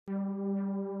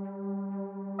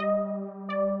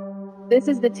This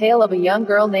is the tale of a young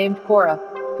girl named Cora,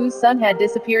 whose son had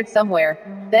disappeared somewhere.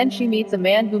 Then she meets a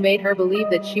man who made her believe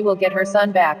that she will get her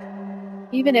son back,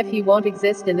 even if he won't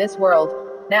exist in this world.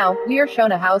 Now, we are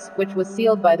shown a house, which was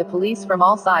sealed by the police from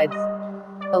all sides.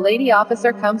 A lady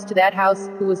officer comes to that house,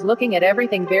 who was looking at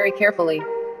everything very carefully.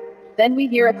 Then we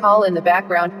hear a call in the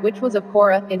background, which was of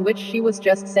Cora, in which she was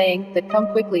just saying, that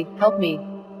come quickly, help me.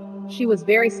 She was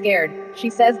very scared. She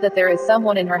says that there is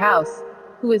someone in her house,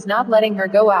 who is not letting her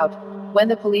go out. When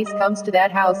the police comes to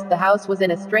that house, the house was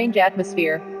in a strange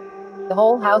atmosphere. The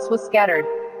whole house was scattered.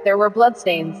 There were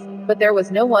bloodstains, but there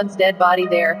was no one's dead body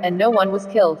there, and no one was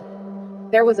killed.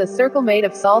 There was a circle made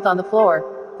of salt on the floor.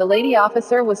 The lady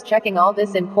officer was checking all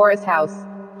this in Cora's house.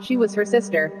 She was her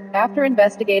sister. After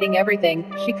investigating everything,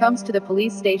 she comes to the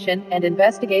police station, and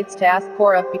investigates to ask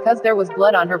Cora, because there was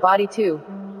blood on her body too.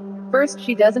 First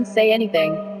she doesn't say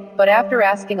anything, but after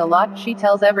asking a lot, she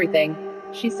tells everything.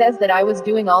 She says that I was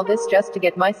doing all this just to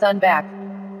get my son back.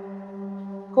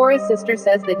 Cora's sister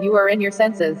says that you are in your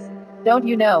senses. Don't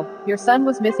you know, your son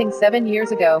was missing 7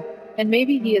 years ago, and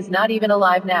maybe he is not even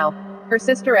alive now. Her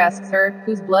sister asks her,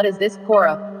 whose blood is this,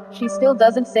 Cora? She still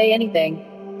doesn't say anything.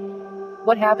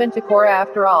 What happened to Cora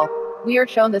after all? We are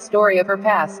shown the story of her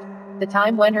past, the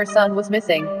time when her son was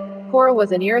missing. Cora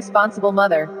was an irresponsible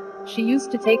mother. She used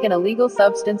to take an illegal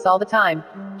substance all the time.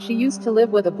 She used to live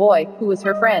with a boy, who was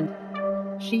her friend.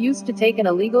 She used to take an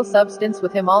illegal substance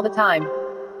with him all the time.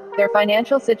 Their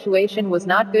financial situation was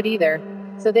not good either,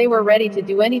 so they were ready to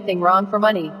do anything wrong for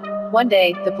money. One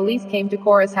day, the police came to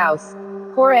Cora's house.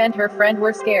 Cora and her friend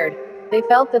were scared. They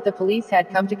felt that the police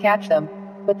had come to catch them.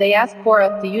 But they asked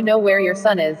Cora, do you know where your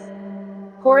son is?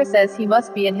 Cora says he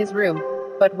must be in his room.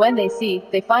 But when they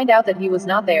find out that he was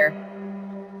not there.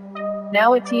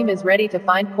 Now a team is ready to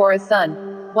find Cora's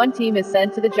son. One team is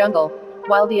sent to the jungle,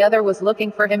 while the other was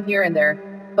looking for him here and there.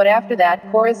 But after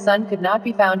that, Cora's son could not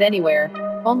be found anywhere.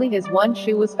 Only his one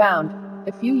shoe was found.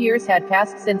 A few years had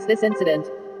passed since this incident.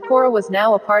 Cora was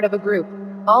now a part of a group.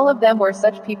 All of them were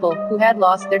such people, who had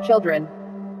lost their children.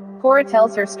 Cora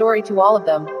tells her story to all of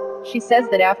them. She says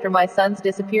that after my son's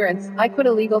disappearance, I quit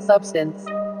illegal substance.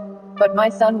 But my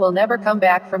son will never come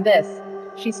back from this.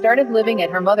 She started living at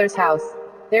her mother's house.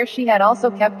 There she had also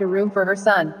kept a room for her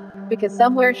son, because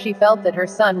somewhere she felt that her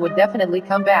son would definitely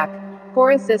come back.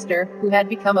 Cora's sister, who had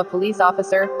become a police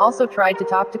officer, also tried to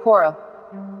talk to Cora.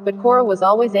 But Cora was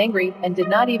always angry, and did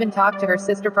not even talk to her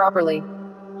sister properly.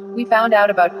 We found out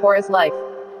about Cora's life.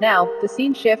 Now, the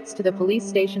scene shifts to the police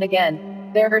station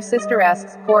again. There her sister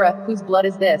asks, Cora, whose blood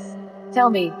is this? Tell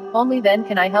me, only then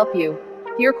can I help you.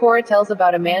 Here Cora tells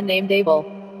about a man named Abel.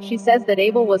 She says that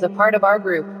Abel was a part of our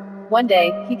group. One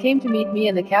day, he came to meet me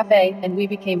in the cafe, and we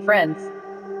became friends.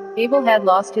 Abel had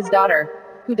lost his daughter,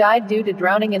 who died due to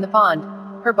drowning in the pond.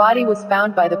 Her body was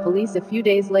found by the police a few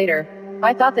days later.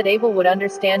 I thought that Abel would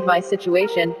understand my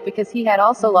situation, because he had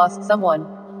also lost someone.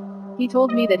 He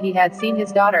told me that he had seen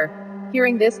his daughter.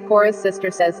 Hearing this, Cora's sister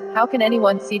says, how can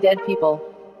anyone see dead people?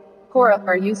 Cora,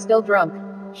 are you still drunk?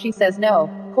 She says no.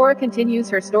 Cora continues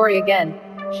her story again.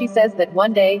 She says that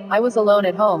one day, I was alone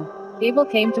at home. Abel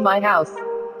came to my house.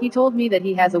 He told me that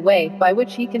he has a way, by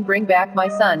which he can bring back my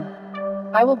son.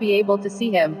 I will be able to see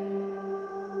him.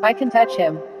 I can touch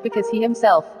him, because he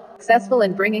himself, successful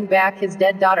in bringing back his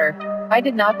dead daughter. I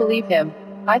did not believe him.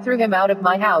 I threw him out of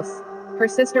my house. Her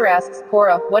sister asks,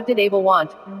 Cora, what did Abel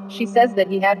want? She says that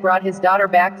he had brought his daughter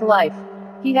back to life.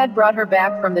 He had brought her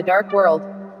back from the dark world.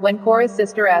 When Cora's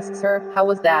sister asks her, how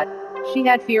was that? She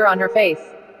had fear on her face.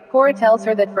 Cora tells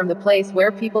her that from the place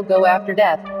where people go after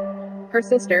death. Her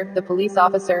sister, the police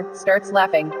officer, starts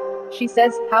laughing. She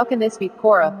says, how can this be,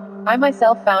 Cora? I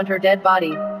myself found her dead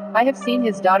body. I have seen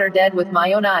his daughter dead with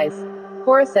my own eyes.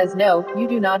 Cora says no, you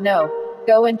do not know.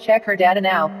 Go and check her data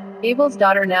now. Abel's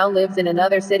daughter now lives in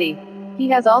another city. He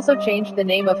has also changed the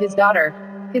name of his daughter.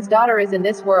 His daughter is in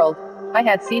this world. I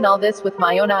had seen all this with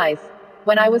my own eyes.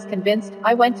 When I was convinced,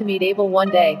 I went to meet Abel one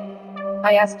day.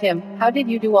 I asked him, how did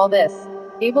you do all this?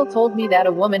 Abel told me that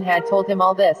a woman had told him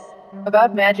all this.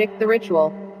 About magic, the ritual.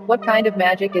 What kind of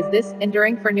magic is this,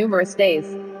 enduring for numerous days?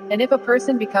 And if a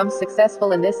person becomes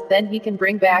successful in this, then he can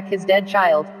bring back his dead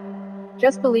child.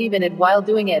 Just believe in it while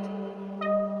doing it.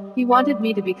 He wanted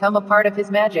me to become a part of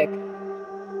his magic.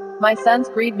 My son's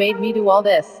greed made me do all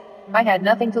this. I had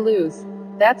nothing to lose.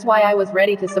 That's why I was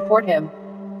ready to support him.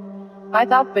 I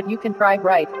thought, but you can try,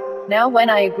 right? Now when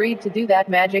I agreed to do that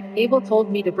magic, Abel told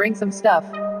me to bring some stuff,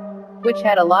 which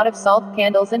had a lot of salt,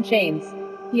 candles and chains.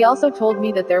 He also told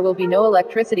me that there will be no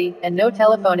electricity, and no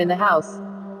telephone in the house,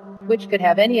 which could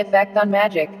have any effect on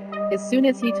magic. As soon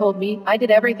as he told me, I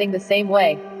did everything the same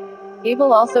way.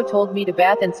 Abel also told me to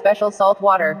bath in special salt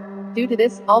water. Due to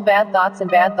this, all bad thoughts and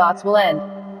bad thoughts will end.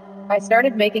 I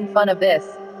started making fun of this.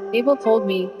 Abel told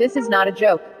me, this is not a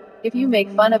joke. If you make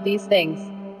fun of these things,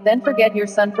 then forget your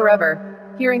son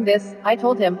forever. Hearing this, I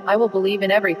told him, I will believe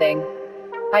in everything.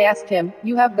 I asked him,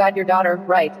 you have got your daughter,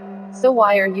 right? So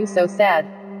why are you so sad?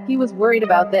 He was worried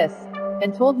about this,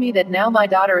 and told me that now my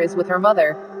daughter is with her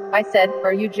mother. I said,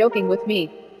 are you joking with me?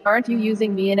 Aren't you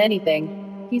using me in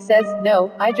anything? He says,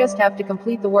 no, I just have to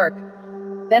complete the work.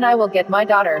 Then I will get my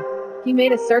daughter. He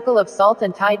made a circle of salt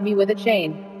and tied me with a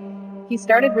chain. He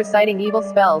started reciting evil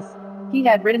spells. He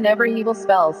had written every evil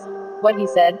spells. What he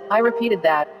said, I repeated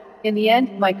that. In the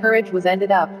end, my courage was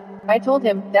ended up. I told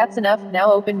him, that's enough,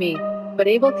 now open me. But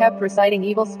Abel kept reciting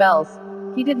evil spells.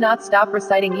 He did not stop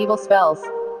reciting evil spells.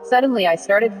 Suddenly I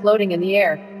started floating in the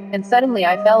air. And suddenly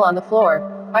I fell on the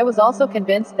floor. I was also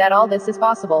convinced that all this is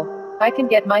possible. I can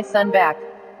get my son back.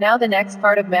 Now the next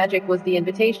part of magic was the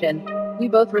invitation. We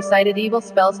both recited evil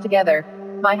spells together.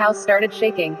 My house started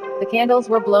shaking. The candles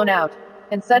were blown out.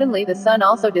 And suddenly the sun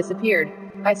also disappeared.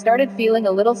 I started feeling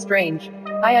a little strange.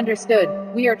 I understood.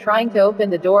 We are trying to open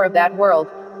the door of that world,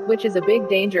 which is a big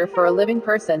danger for a living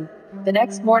person. The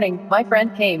next morning, my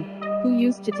friend came, who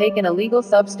used to take an illegal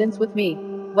substance with me.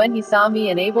 When he saw me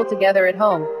and Abel together at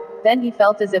home, then he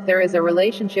felt as if there is a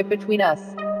relationship between us.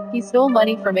 He stole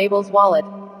money from Abel's wallet,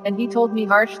 and he told me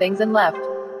harsh things and left.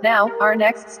 Now, our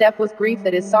next step was grief,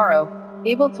 that is sorrow.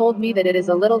 Abel told me that it is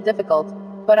a little difficult,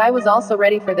 but I was also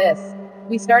ready for this.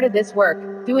 We started this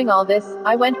work. Doing all this,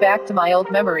 I went back to my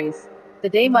old memories. The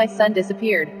day my son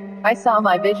disappeared, I saw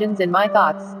my visions in my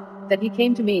thoughts, that he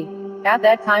came to me. At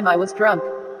that time I was drunk,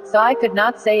 so I could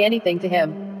not say anything to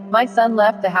him. My son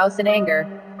left the house in anger.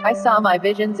 I saw my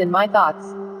visions in my thoughts.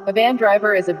 A van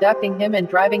driver is abducting him and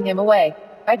driving him away.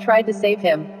 I tried to save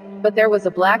him, but there was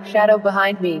a black shadow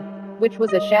behind me, which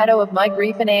was a shadow of my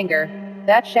grief and anger.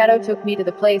 That shadow took me to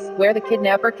the place where the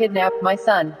kidnapper kidnapped my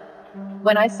son.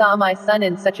 When I saw my son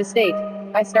in such a state,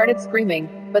 I started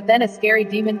screaming, but then a scary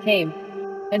demon came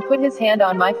and put his hand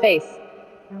on my face.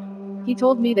 He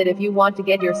told me that if you want to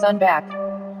get your son back,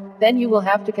 then you will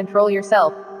have to control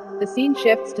yourself. The scene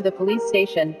shifts to the police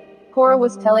station. Cora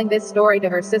was telling this story to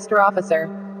her sister officer,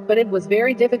 but it was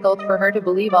very difficult for her to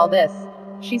believe all this.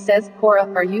 She says,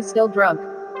 Cora, are you still drunk?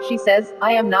 She says,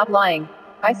 I am not lying.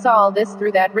 I saw all this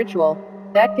through that ritual.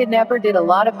 That kidnapper did a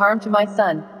lot of harm to my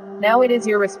son. Now it is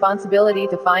your responsibility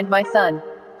to find my son.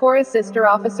 Cora's sister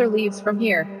officer leaves from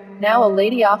here. Now a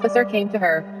lady officer came to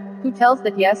her, who tells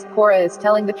that yes, Cora is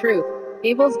telling the truth.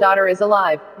 Abel's daughter is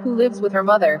alive, who lives with her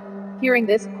mother. Hearing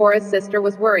this, Cora's sister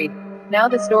was worried. Now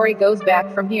the story goes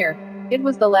back from here. It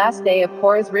was the last day of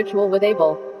Cora's ritual with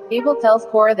Abel. Abel tells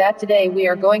Cora that today we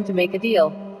are going to make a deal.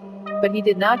 But he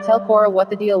did not tell Cora what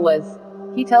the deal was.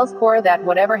 He tells Cora that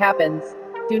whatever happens,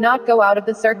 do not go out of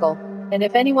the circle. And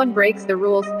if anyone breaks the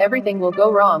rules, everything will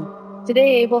go wrong.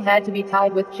 Today Abel had to be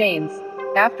tied with chains.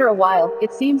 After a while,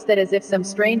 it seems that as if some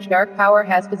strange dark power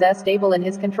has possessed Abel in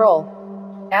his control.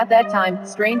 At that time,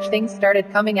 strange things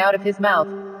started coming out of his mouth,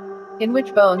 in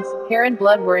which bones, hair and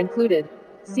blood were included.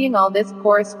 Seeing all this,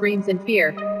 Cora screams in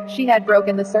fear. She had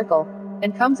broken the circle,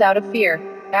 and comes out of fear.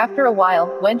 After a while,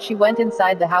 when she went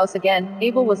inside the house again,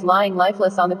 Abel was lying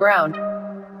lifeless on the ground.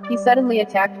 He suddenly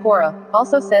attacked Cora,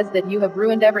 also says that you have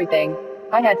ruined everything.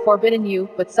 I had forbidden you,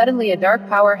 but suddenly a dark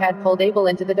power had pulled Abel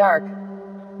into the dark.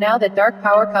 Now that dark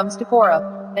power comes to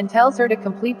Cora, and tells her to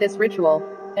complete this ritual,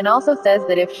 and also says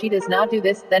that if she does not do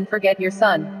this, then forget your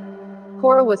son.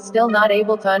 Cora was still not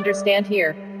able to understand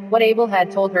here what Abel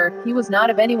had told her. He was not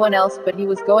of anyone else, but he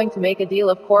was going to make a deal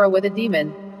of Cora with a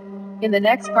demon. In the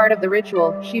next part of the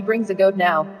ritual, she brings a goat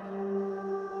now.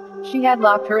 She had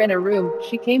locked her in a room.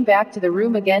 She came back to the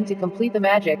room again to complete the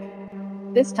magic.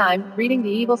 This time, reading the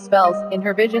evil spells, in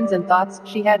her visions and thoughts,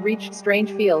 she had reached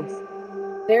strange fields.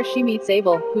 There she meets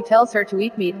Abel, who tells her to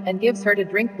eat meat, and gives her to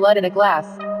drink blood in a glass.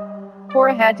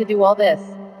 Cora had to do all this,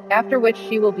 after which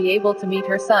she will be able to meet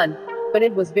her son. But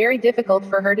it was very difficult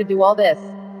for her to do all this.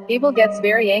 Abel gets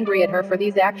very angry at her for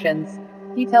these actions.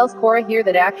 He tells Cora here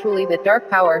that actually that dark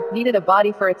power needed a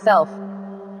body for itself.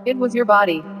 It was your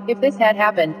body. If this had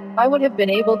happened, I would have been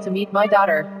able to meet my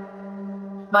daughter.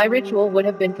 My ritual would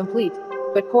have been complete.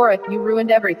 But Cora, you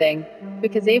ruined everything.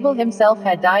 Because Abel himself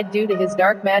had died due to his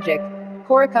dark magic.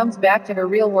 Cora comes back to her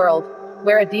real world,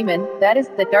 where a demon, that is,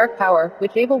 the dark power,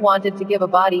 which Abel wanted to give a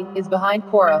body, is behind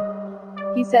Cora.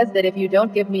 He says that if you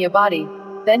don't give me a body,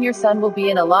 then your son will be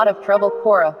in a lot of trouble.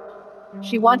 Cora,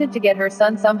 she wanted to get her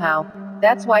son somehow.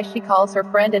 That's why she calls her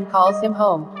friend and calls him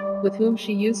home, with whom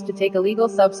she used to take illegal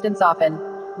substance often.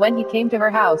 When he came to her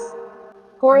house,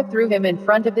 Cora threw him in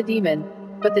front of the demon.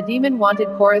 But the demon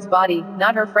wanted Cora's body,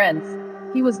 not her friend's.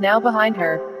 He was now behind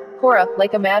her. Cora,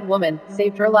 like a mad woman,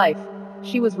 saved her life.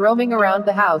 She was roaming around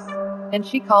the house, and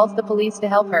she calls the police to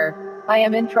help her. I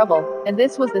am in trouble. And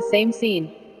this was the same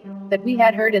scene that we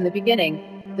had heard in the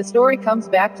beginning. The story comes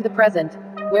back to the present,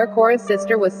 where Cora's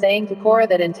sister was saying to Cora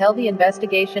that until the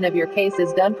investigation of your case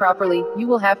is done properly, you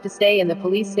will have to stay in the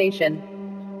police station.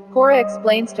 Cora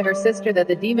explains to her sister that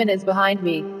the demon is behind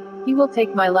me. He will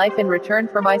take my life in return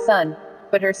for my son.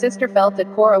 But her sister felt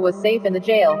that Cora was safe in the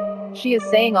jail. She is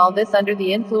saying all this under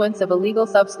the influence of illegal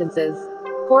substances.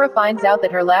 Cora finds out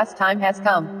that her last time has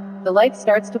come. The light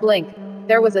starts to blink.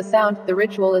 There was a sound, the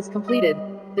ritual is completed.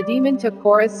 The demon took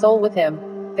Cora's soul with him.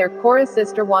 There, Cora's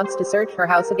sister wants to search her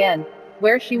house again,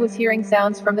 where she was hearing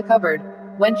sounds from the cupboard.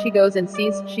 When she goes and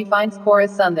sees, she finds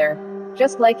Cora's son there.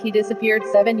 Just like he disappeared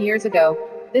 7 years ago.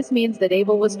 This means that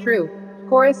Abel was true.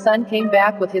 Cora's son came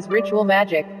back with his ritual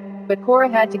magic. But Cora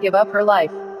had to give up her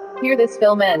life. Here this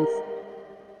film ends.